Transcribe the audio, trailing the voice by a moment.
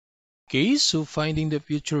Okay, so finding the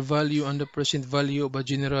future value and the present value of a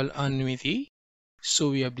general annuity. So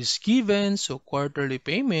we have this given, so quarterly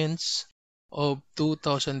payments of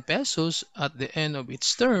 2,000 pesos at the end of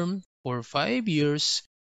its term for 5 years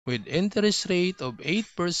with interest rate of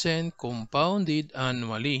 8% compounded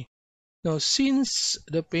annually. Now, since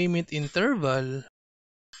the payment interval,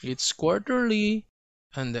 it's quarterly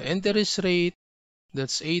and the interest rate,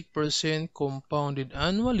 that's 8% compounded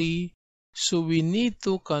annually, so we need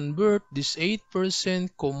to convert this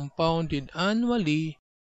 8% compounded annually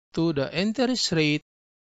to the interest rate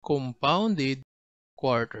compounded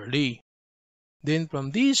quarterly. Then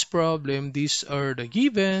from this problem, these are the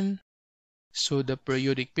given. So the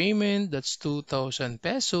periodic payment, that's 2,000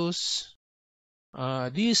 pesos.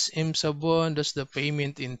 This M sub 1, that's the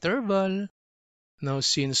payment interval. Now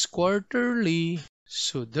since quarterly,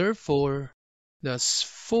 so therefore, that's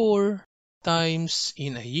 4 times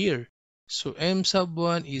in a year. So M sub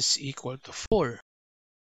 1 is equal to 4.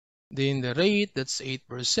 Then the rate, that's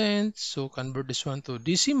 8%. So convert this one to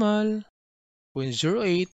decimal,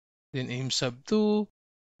 0.08. Then M sub 2,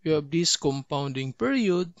 we have this compounding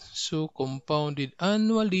period. So compounded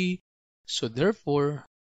annually. So therefore,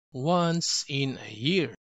 once in a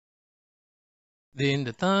year. Then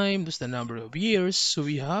the time, that's the number of years. So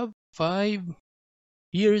we have 5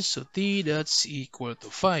 years. So T, that's equal to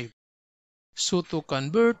 5. So to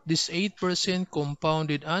convert this 8%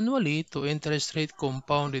 compounded annually to interest rate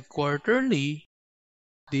compounded quarterly,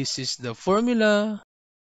 this is the formula.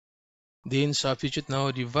 Then substitute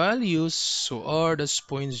now the values. So R, that's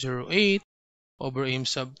 0.08 over M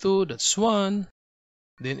sub 2, that's 1.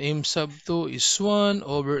 Then M sub 2 is 1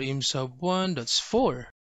 over M sub 1, that's 4.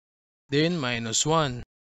 Then minus 1.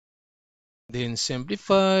 Then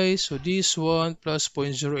simplify. So this 1 plus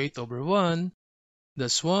 0.08 over 1,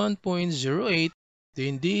 that's 1.08.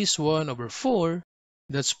 Then this 1 over 4,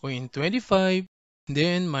 that's 0.25.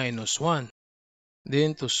 Then minus 1.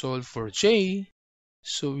 Then to solve for J,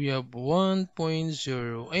 so we have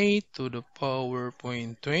 1.08 to the power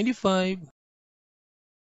 0.25.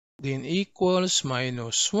 Then equals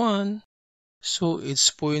minus 1. So it's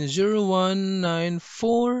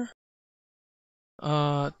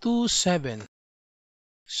 0.019427.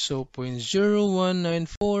 So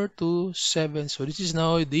 0.019427. So this is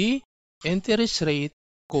now the interest rate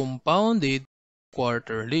compounded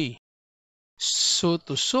quarterly. So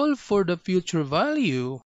to solve for the future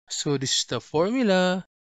value, so this is the formula.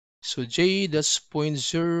 So J, that's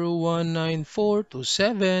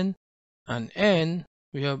 0.019427, and N,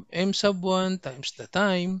 we have M sub 1 times the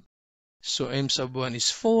time. So M sub 1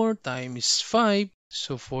 is 4 times 5.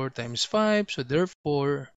 So 4 times 5. So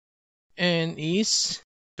therefore, N is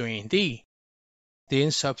 20.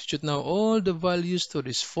 Then substitute now all the values to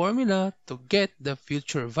this formula to get the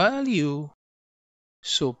future value.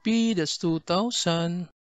 So P, that's 2,000.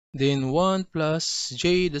 Then 1 plus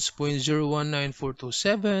J, that's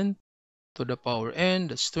 0.019427 to the power N,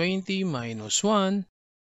 that's 20 minus 1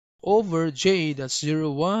 over J, that's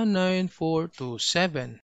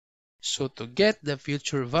 0.019427. So to get the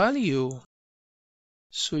future value,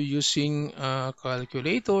 so using a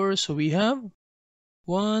calculator, so we have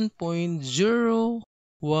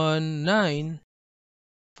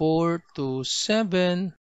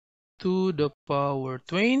 1.019427 to the power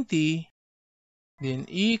 20, then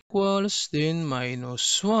equals, then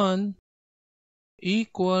minus 1,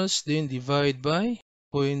 equals, then divide by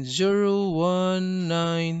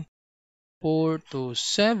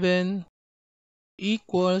 0.019427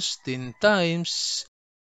 equals 10 times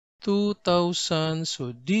 2,000.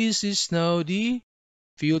 So this is now the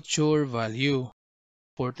future value,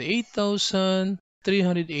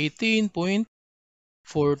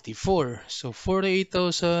 48,318.44. So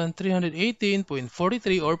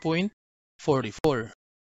 48,318.43 or 0.44.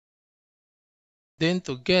 Then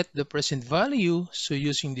to get the present value, so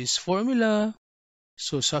using this formula,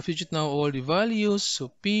 so substitute now all the values.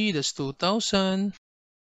 So P, that's 2,000.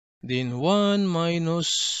 Then 1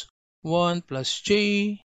 minus 1 plus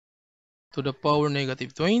J to the power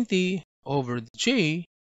negative 20 over J.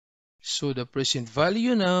 So the present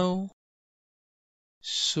value now,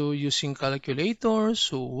 so using calculator,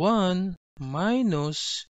 so 1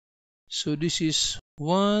 minus, so this is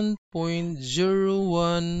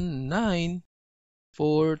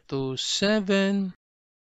 1.019427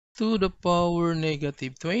 to the power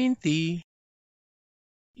negative 20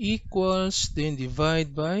 equals, then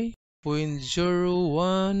divide by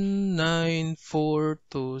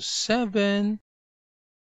 0.019427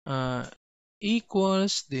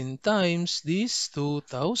 equals, then times this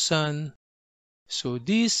 2,000. So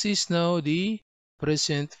this is now the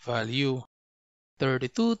present value,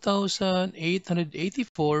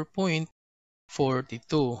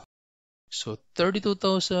 32,884.42. So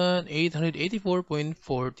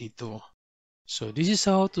 32,884.42. So this is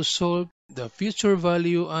how to solve the future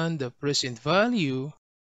value and the present value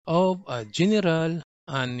of a general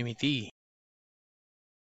annuity.